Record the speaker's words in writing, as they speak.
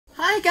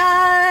Hi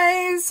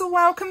guys,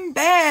 welcome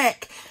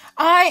back.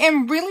 I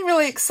am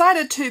really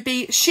excited to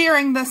be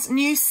sharing this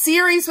new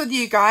series with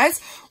you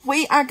guys.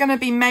 We are going to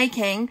be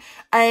making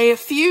a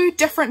few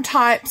different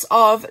types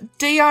of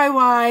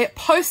DIY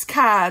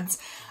postcards.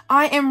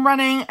 I am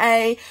running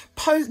a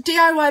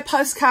DIY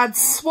postcard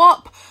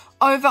swap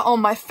over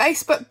on my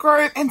Facebook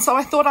group, and so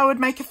I thought I would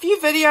make a few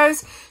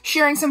videos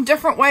sharing some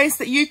different ways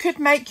that you could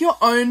make your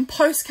own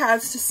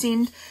postcards to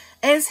send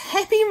as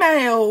happy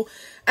mail.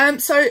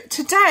 So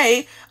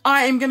today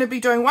I am going to be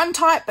doing one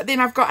type, but then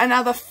I've got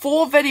another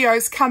 4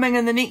 videos coming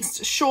in the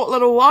next short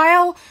little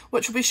while,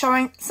 which will be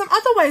showing some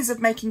other ways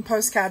of making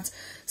postcards.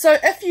 So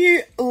if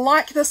you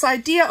like this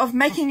idea of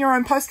making your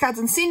own postcards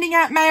and sending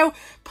out mail,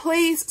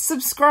 please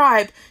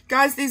subscribe.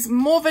 Guys, there's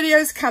more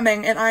videos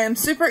coming and I am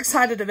super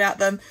excited about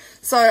them.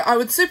 So I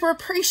would super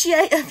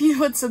appreciate if you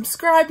would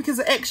subscribe because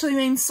it actually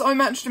means so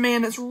much to me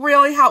and it's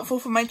really helpful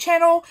for my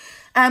channel.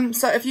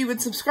 So if you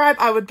would subscribe,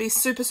 I would be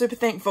super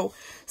thankful.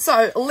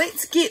 So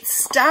let's get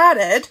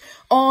started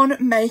on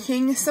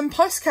making some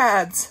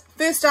postcards.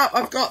 First up,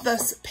 I've got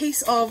this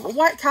piece of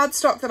white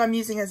cardstock that I'm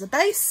using as a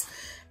base,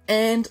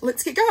 and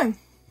let's get going.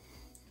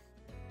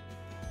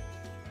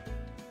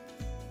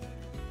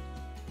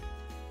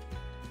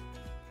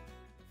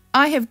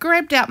 I have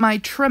grabbed out my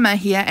trimmer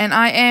here and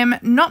I am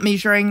not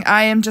measuring,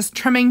 I am just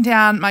trimming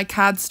down my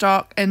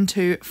cardstock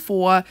into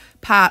 4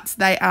 parts.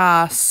 They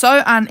are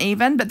so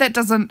uneven, but that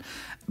doesn't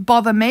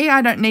bother me.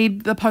 I don't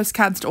need the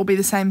postcards to all be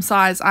the same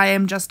size. I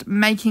am just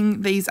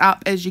making these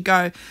up as you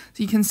go.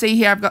 So you can see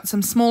here I've got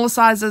some smaller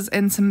sizes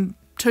and some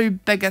 2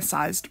 bigger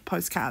sized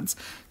postcards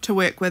to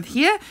work with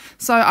here.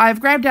 So I've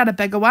grabbed out a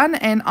bigger one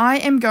and I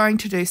am going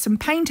to do some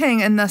painting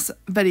in this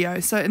video.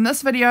 So in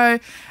this video,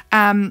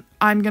 I'm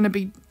going to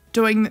be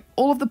doing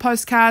all of the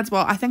postcards.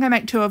 Well, I think I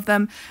make 2 of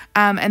them,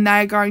 and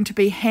they're going to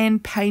be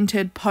hand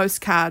painted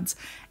postcards,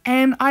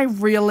 and I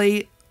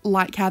really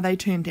like how they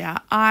turned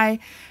out. I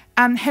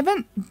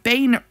haven't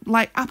been,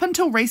 like, up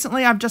until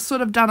recently I've just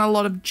sort of done a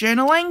lot of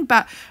journaling,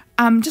 but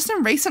just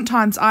in recent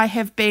times I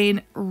have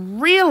been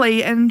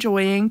really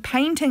enjoying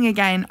painting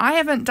again. I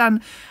haven't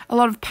done a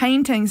lot of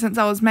painting since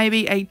I was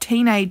maybe a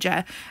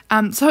teenager,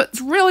 so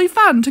it's really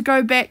fun to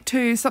go back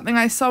to something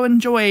I so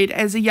enjoyed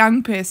as a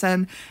young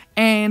person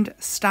and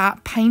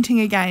start painting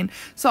again.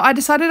 So I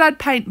decided I'd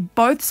paint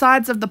both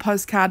sides of the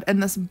postcard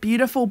in this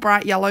beautiful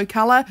bright yellow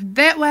colour.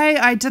 That way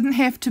I didn't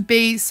have to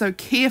be so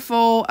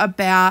careful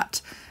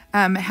about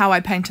how I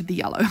painted the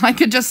yellow. I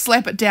could just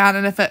slap it down,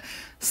 and if it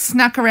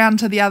snuck around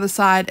to the other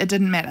side, it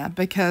didn't matter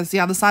because the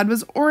other side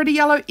was already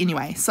yellow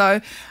anyway.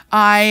 So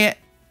I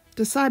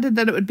decided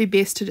that it would be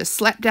best to just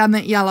slap down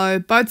that yellow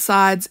both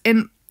sides,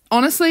 and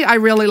honestly, I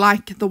really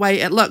like the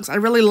way it looks. I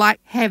really like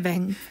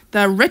having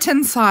the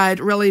written side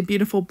really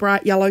beautiful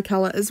bright yellow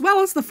colour as well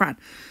as the front.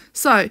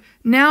 So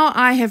now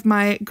I have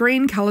my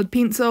green coloured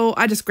pencil.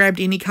 I just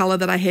grabbed any colour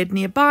that I had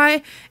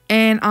nearby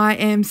and I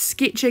am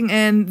sketching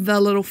in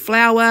the little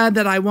flower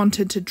that I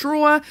wanted to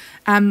draw.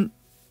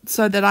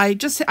 So that I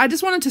just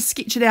wanted to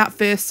sketch it out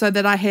first so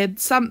that I had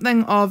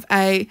something of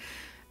a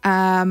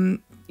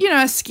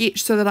a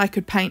sketch so that I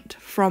could paint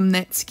from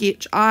that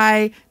sketch.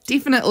 I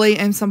definitely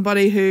am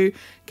somebody who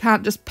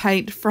can't just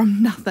paint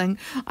from nothing.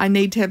 I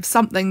need to have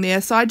something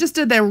there. So I just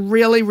did a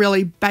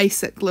really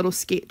basic little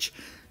sketch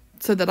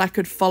so that I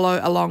could follow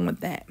along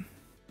with that.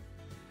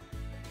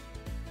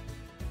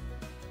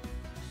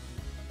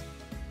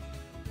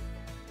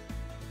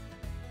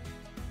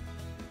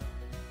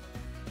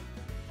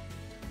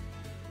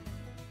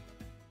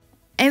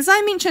 As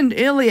I mentioned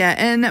earlier,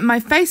 in my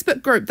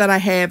Facebook group that I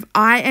have,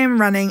 I am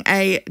running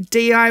a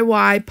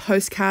DIY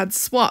postcard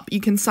swap.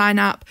 You can sign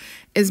up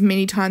as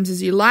many times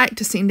as you like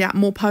to send out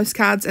more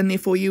postcards, and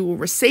therefore you will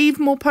receive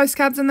more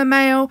postcards in the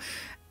mail,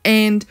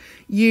 and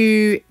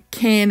you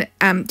can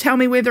tell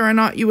me whether or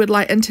not you would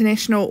like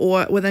international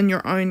or within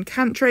your own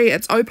country.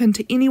 It's open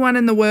to anyone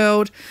in the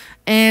world,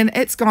 and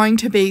it's going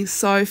to be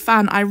so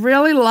fun. I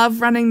really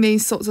love running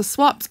these sorts of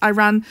swaps. I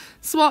run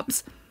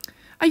swaps.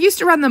 I used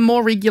to run them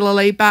more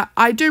regularly, but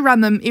I do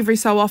run them every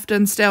so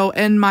often still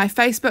in my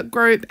Facebook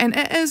group, and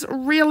it is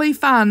really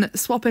fun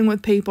swapping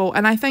with people,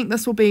 and I think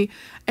this will be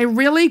a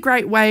really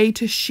great way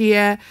to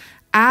share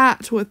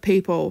art with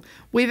people,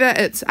 whether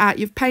it's art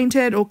you've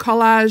painted or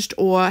collaged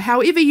or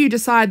however you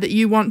decide that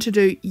you want to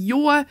do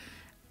your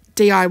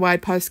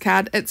DIY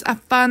postcard. It's a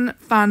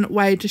fun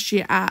way to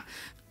share art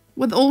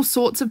with all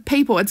sorts of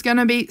people. It's going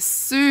to be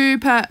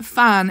super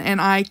fun,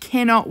 and I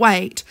cannot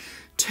wait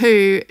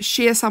to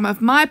share some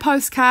of my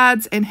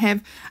postcards and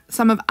have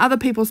some of other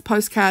people's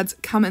postcards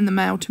come in the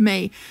mail to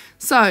me.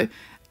 So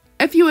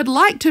if you would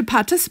like to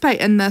participate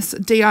in this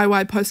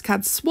DIY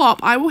postcard swap,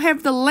 I will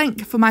have the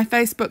link for my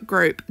Facebook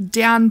group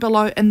down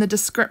below in the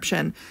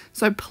description.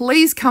 So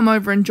please come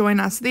over and join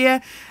us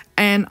there,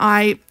 and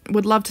I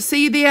would love to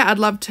see you there. I'd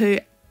love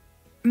to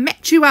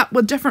match you up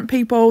with different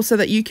people so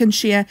that you can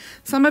share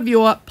some of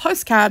your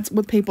postcards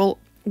with people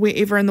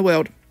wherever in the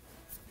world.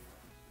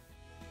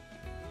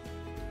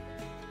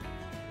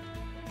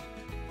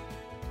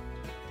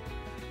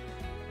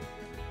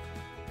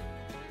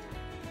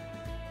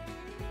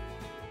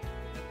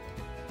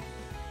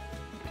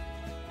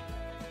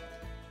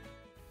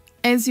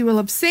 as you will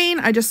have seen,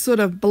 I just sort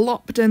of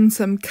blopped in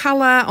some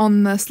colour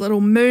on this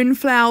little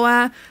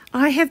moonflower.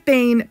 I have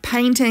been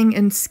painting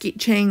and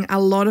sketching a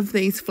lot of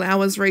these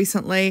flowers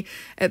recently.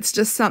 It's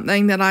just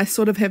something that I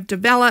sort of have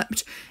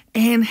developed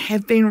and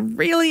have been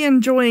really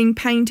enjoying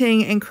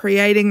painting and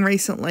creating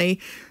recently.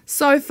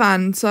 So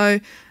fun. So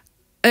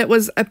it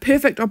was a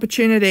perfect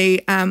opportunity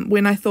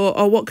when I thought,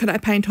 oh, what could I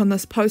paint on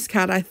this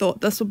postcard? I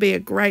thought this would be a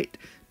great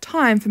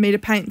time for me to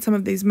paint some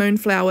of these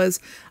moonflowers.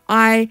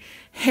 I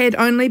had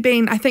only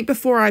been, I think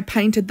before I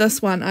painted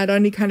this one, I'd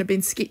only kind of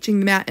been sketching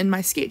them out in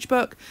my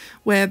sketchbook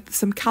with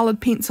some coloured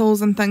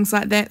pencils and things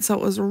like that, so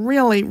it was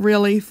really,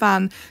 really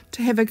fun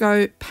to have a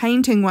go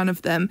painting one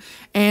of them.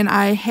 And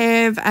I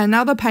have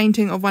another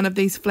painting of one of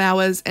these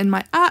flowers in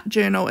my art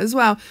journal as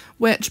well,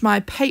 which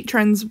my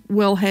patrons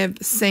will have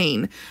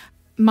seen.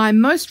 My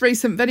most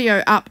recent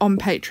video up on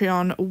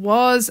Patreon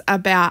was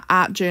about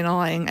art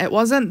journaling. It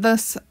wasn't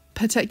this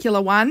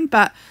particular one,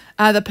 but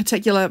the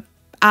particular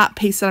art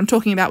piece that I'm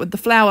talking about with the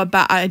flower,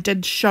 but I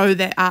did show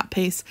that art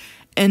piece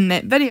in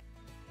that video.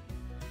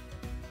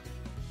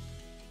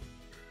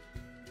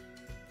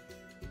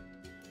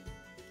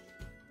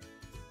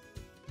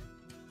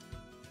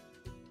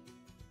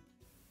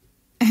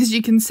 As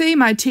you can see,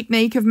 my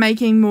technique of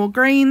making more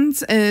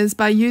greens is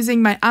by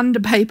using my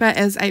underpaper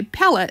as a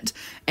palette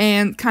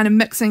and kind of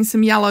mixing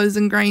some yellows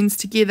and greens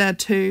together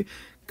to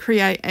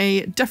create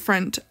a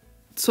different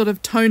sort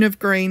of tone of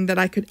green that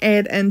I could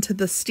add into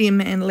the stem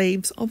and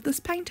leaves of this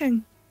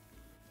painting.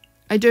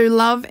 I do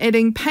love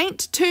adding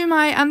paint to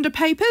my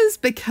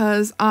underpapers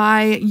because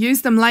I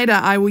use them later.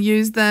 I will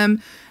use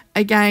them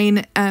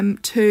again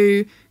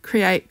to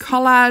create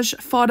collage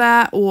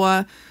fodder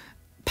or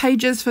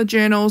pages for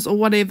journals or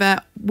whatever.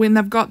 When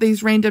they've got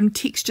these random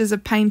textures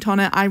of paint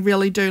on it, I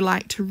really do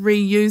like to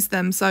reuse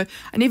them, so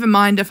I never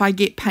mind if I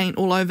get paint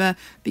all over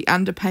the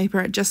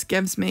underpaper. It just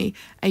gives me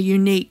a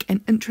unique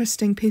and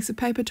interesting piece of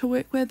paper to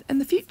work with in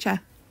the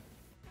future.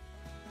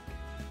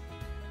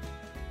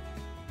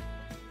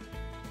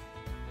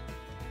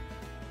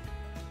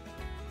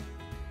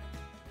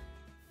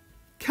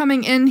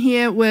 Coming in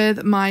here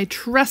with my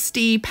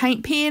trusty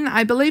paint pen.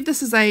 I believe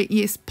this is a,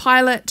 yes,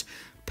 Pilot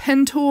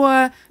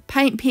Pintor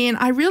paint pen.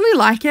 I really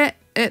like it.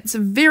 It's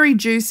very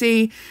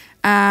juicy.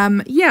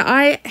 Yeah,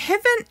 I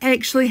haven't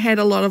actually had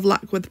a lot of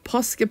luck with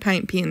Posca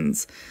paint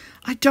pens.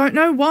 I don't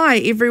know why.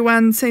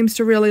 Everyone seems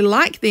to really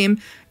like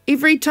them.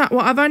 Every time,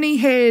 well, I've only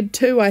had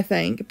two, I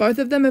think. Both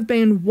of them have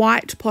been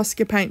white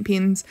Posca paint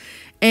pens,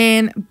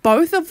 and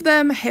both of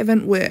them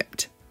haven't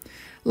worked.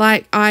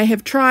 Like, I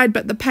have tried,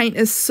 but the paint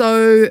is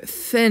so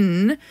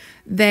thin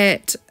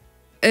that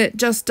it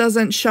just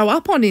doesn't show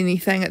up on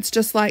anything. It's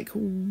just like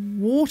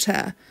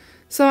water.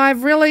 So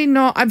I've really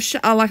not,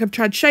 I've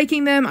tried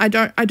shaking them. I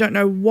don't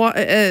know what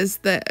it is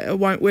that it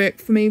won't work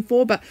for me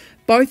for, but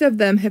both of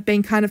them have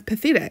been kind of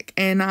pathetic,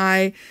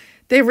 and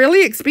they're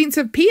really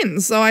expensive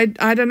pens. So I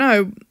don't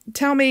know.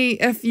 Tell me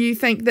if you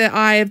think that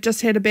I have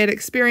just had a bad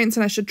experience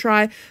and I should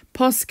try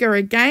Posca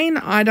again.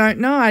 I don't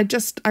know.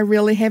 I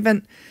really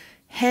haven't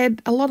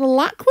had a lot of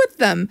luck with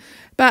them.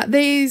 But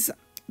these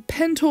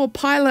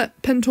Pilot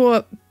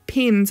Pintor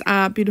pens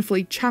are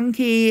beautifully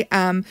chunky,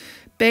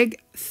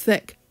 big,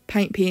 thick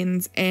paint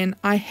pens, and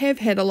I have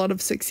had a lot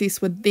of success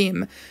with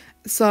them.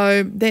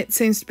 So that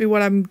seems to be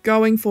what I'm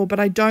going for, but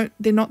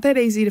they're not that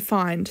easy to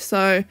find.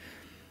 So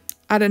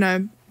I don't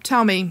know.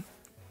 Tell me,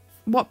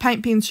 what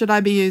paint pens should I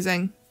be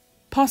using?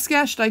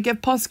 Posca? Should I give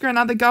Posca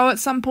another go at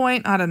some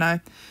point? I don't know.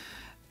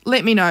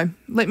 Let me know.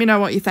 Let me know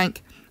what you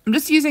think. I'm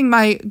just using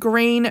my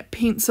green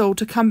pencil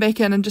to come back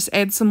in and just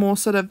add some more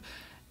sort of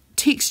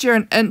texture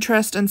and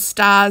interest and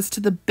stars to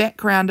the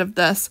background of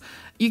this.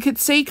 You could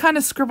see kind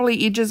of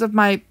scribbly edges of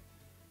my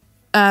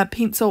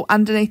pencil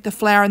underneath the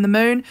flower and the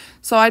moon,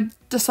 so I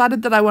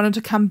decided that I wanted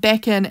to come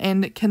back in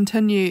and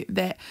continue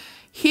that.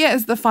 Here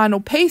is the final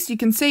piece. You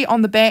can see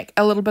on the back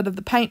a little bit of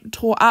the paint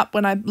tore up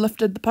when I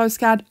lifted the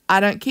postcard. I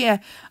don't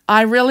care.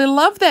 I really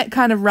love that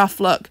kind of rough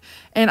look,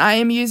 and I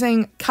am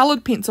using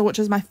coloured pencil, which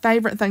is my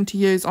favourite thing to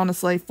use,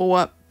 honestly,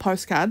 for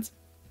postcards,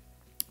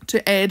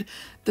 to add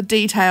the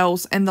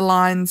details and the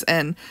lines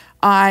in.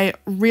 I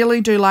really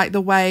do like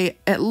the way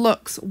it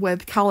looks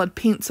with coloured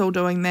pencil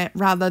doing that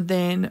rather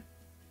than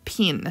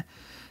pen.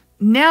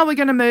 Now we're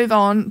going to move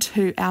on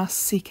to our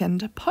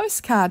second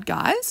postcard,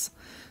 guys.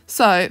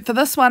 So for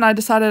this one, I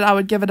decided I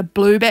would give it a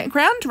blue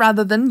background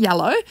rather than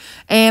yellow,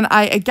 and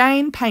I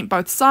again paint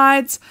both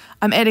sides.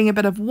 I'm adding a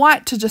bit of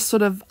white to just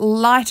sort of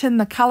lighten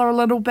the colour a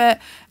little bit.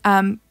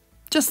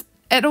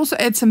 It also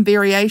adds some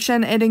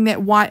variation, adding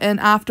that white in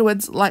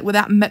afterwards, like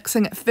without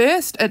mixing it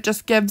first. It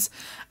just gives,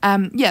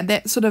 yeah,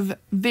 that sort of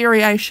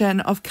variation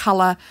of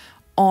colour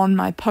on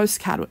my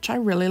postcard, which I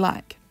really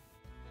like.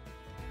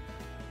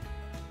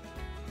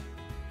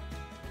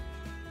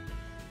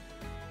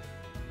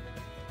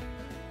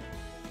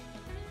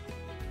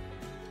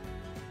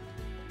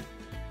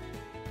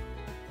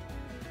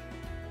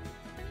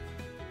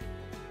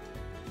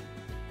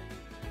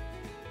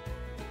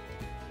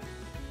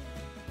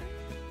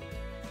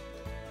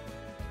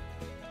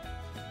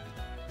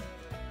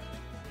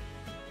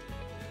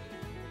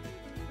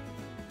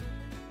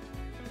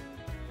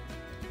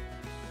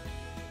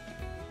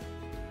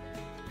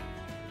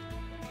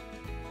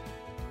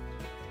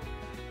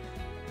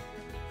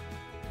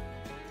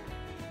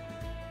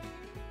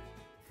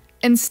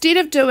 Instead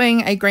of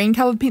doing a green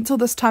coloured pencil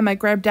this time, I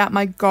grabbed out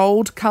my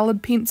gold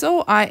coloured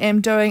pencil. I am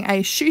doing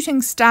a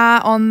shooting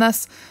star on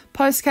this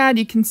postcard.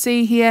 You can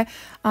see here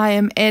I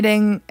am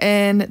adding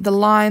in the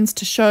lines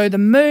to show the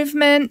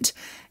movement,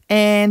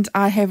 and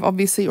I have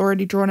obviously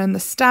already drawn in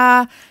the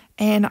star,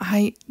 and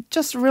I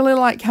just really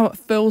like how it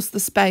fills the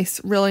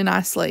space really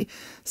nicely.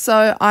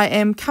 So I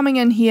am coming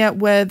in here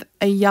with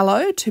a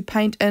yellow to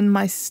paint in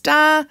my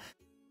star.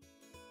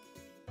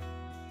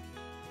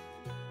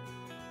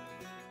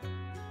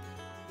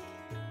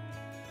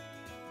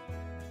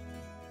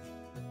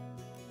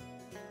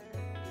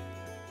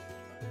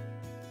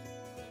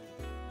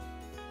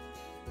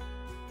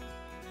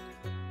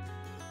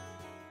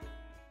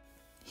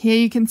 Here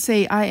you can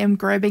see I am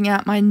grabbing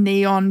out my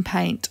neon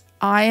paint.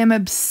 I am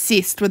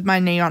obsessed with my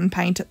neon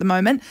paint at the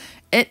moment.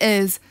 It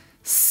is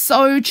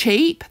so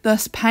cheap,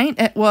 this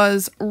paint. It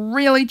was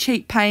really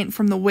cheap paint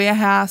from the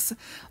warehouse.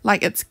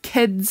 Like, it's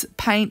kids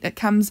paint. It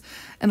comes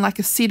in like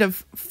a set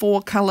of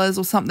 4 colours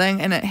or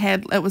something, and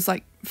it was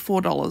like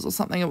 $4 or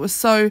something. It was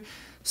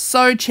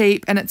so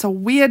cheap, and it's a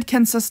weird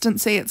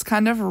consistency. It's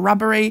kind of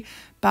rubbery,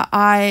 but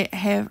I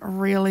have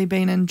really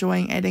been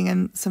enjoying adding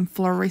in some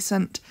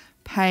fluorescent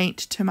paint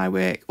to my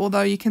work,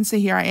 although you can see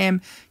here I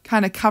am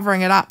kind of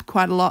covering it up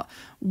quite a lot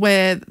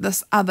with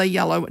this other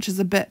yellow, which is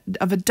a bit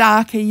of a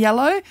darker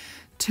yellow,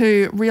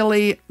 to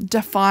really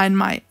define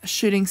my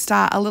shooting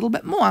star a little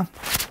bit more.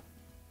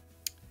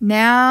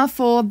 Now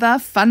for the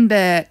fun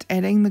bit,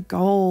 adding the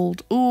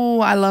gold.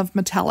 Ooh, I love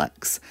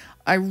metallics.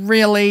 I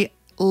really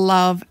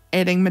love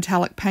adding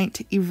metallic paint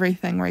to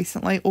everything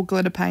recently, or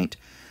glitter paint.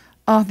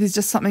 Oh, there's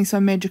just something so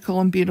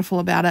magical and beautiful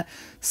about it.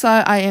 So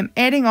I am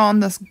adding on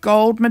this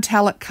gold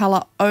metallic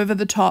colour over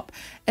the top.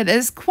 It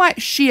is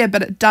quite sheer,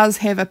 but it does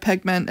have a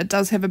pigment. It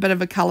does have a bit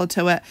of a colour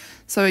to it.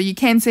 So you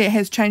can see it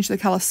has changed the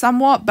colour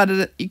somewhat,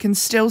 but you can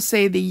still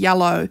see the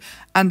yellow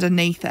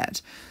underneath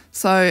it.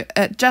 So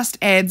it just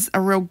adds a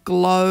real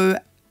glow,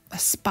 a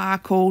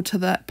sparkle to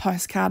the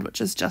postcard,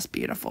 which is just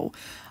beautiful.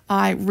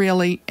 I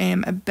really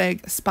am a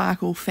big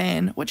sparkle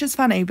fan, which is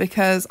funny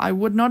because I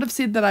would not have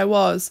said that I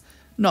was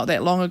not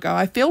that long ago.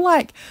 I feel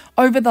like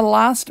over the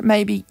last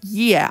maybe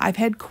year, I've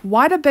had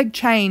quite a big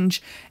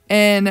change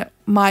in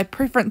my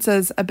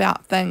preferences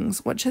about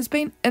things, which has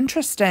been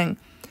interesting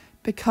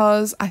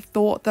because I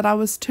thought that I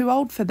was too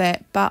old for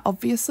that, but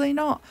obviously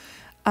not.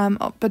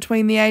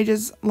 Between the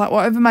ages,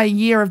 over my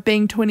year of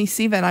being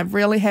 27, I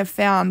really have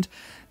found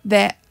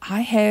that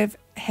I have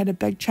had a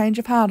big change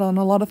of heart on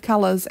a lot of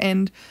colours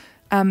and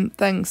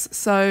things.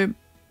 So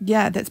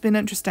yeah, that's been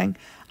interesting.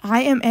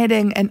 I am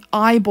adding an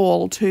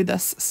eyeball to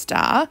this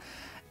star,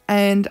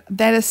 and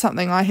that is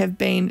something I have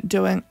been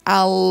doing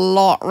a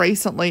lot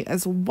recently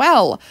as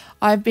well.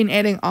 I've been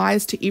adding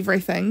eyes to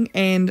everything,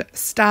 and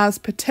stars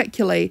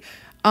particularly.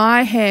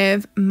 I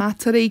have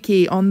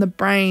matariki on the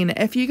brain.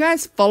 If you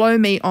guys follow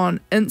me on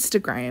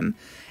Instagram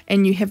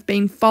and you have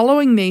been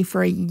following me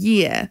for a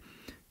year,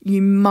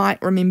 you might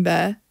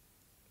remember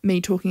me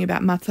talking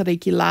about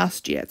matariki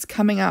last year. It's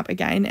coming up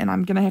again, and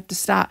I'm going to have to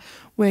start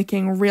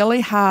working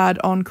really hard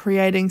on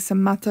creating some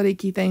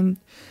matariki themed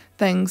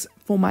things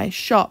for my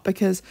shop,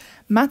 because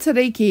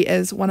matariki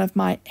is one of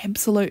my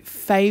absolute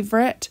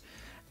favourite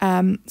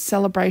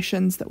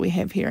celebrations that we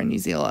have here in New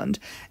Zealand.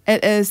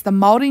 It is the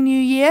Māori New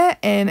Year,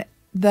 and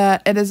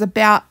it is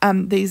about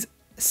these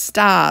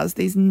stars,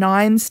 these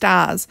 9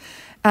 stars.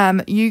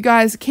 You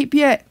guys keep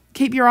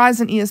your eyes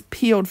and ears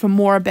peeled for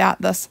more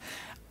about this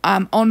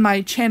on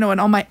my channel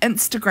and on my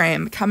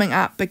Instagram coming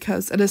up,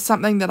 because it is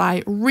something that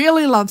I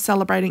really love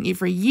celebrating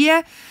every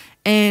year,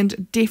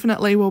 and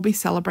definitely will be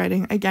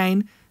celebrating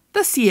again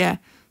this year.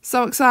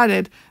 So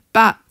excited.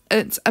 But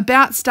it's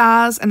about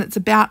stars and it's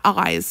about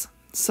eyes.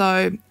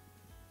 So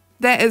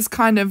that is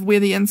kind of where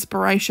the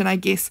inspiration, I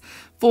guess,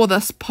 for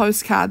this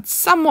postcard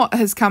somewhat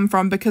has come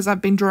from, because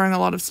I've been drawing a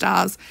lot of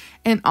stars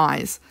and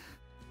eyes.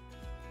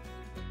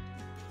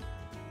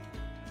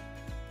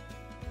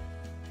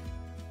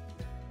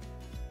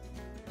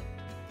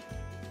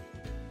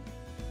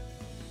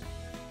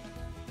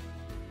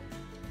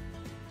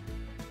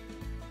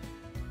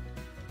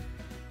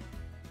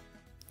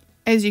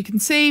 As you can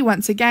see,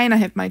 once again, I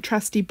have my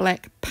trusty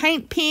black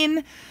paint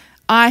pen.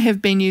 I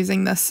have been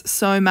using this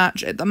so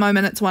much. At the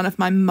moment, it's one of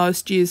my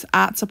most used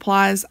art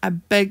supplies, a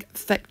big,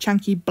 thick,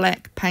 chunky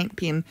black paint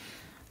pen.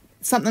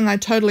 Something I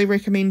totally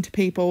recommend to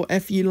people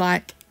if you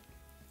like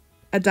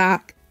a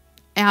dark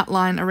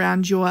outline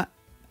around your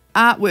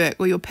artwork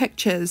or your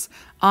pictures.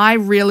 I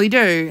really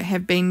do.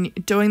 Have been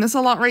doing this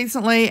a lot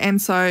recently, and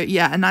so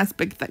yeah, a nice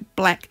big, thick,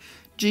 black,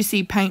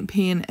 juicy paint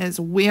pen is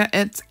where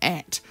it's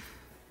at.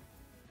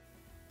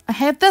 I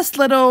have this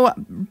little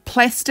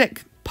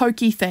plastic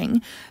pokey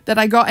thing that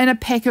I got in a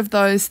pack of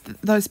those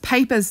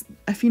papers,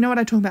 if you know what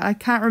I'm talking about. I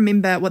can't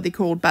remember what they're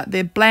called, but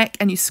they're black,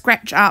 and you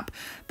scratch up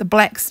the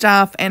black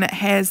stuff and it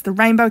has the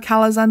rainbow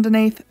colours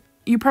underneath.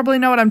 You probably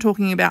know what I'm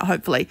talking about,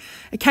 hopefully.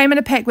 It came in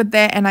a pack with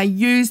that, and I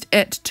used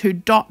it to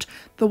dot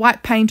the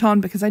white paint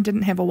on because I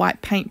didn't have a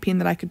white paint pen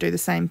that I could do the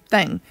same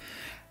thing.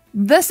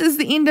 This is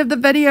the end of the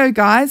video,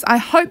 guys. I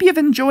hope you've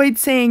enjoyed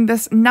seeing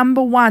this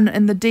 #1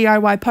 in the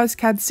DIY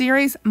postcard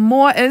series.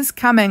 More is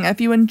coming.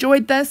 If you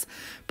enjoyed this,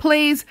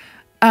 please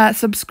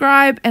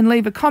subscribe and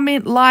leave a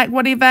comment, like,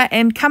 whatever,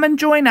 and come and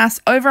join us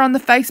over on the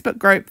Facebook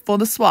group for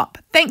the swap.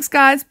 Thanks,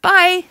 guys.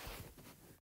 Bye.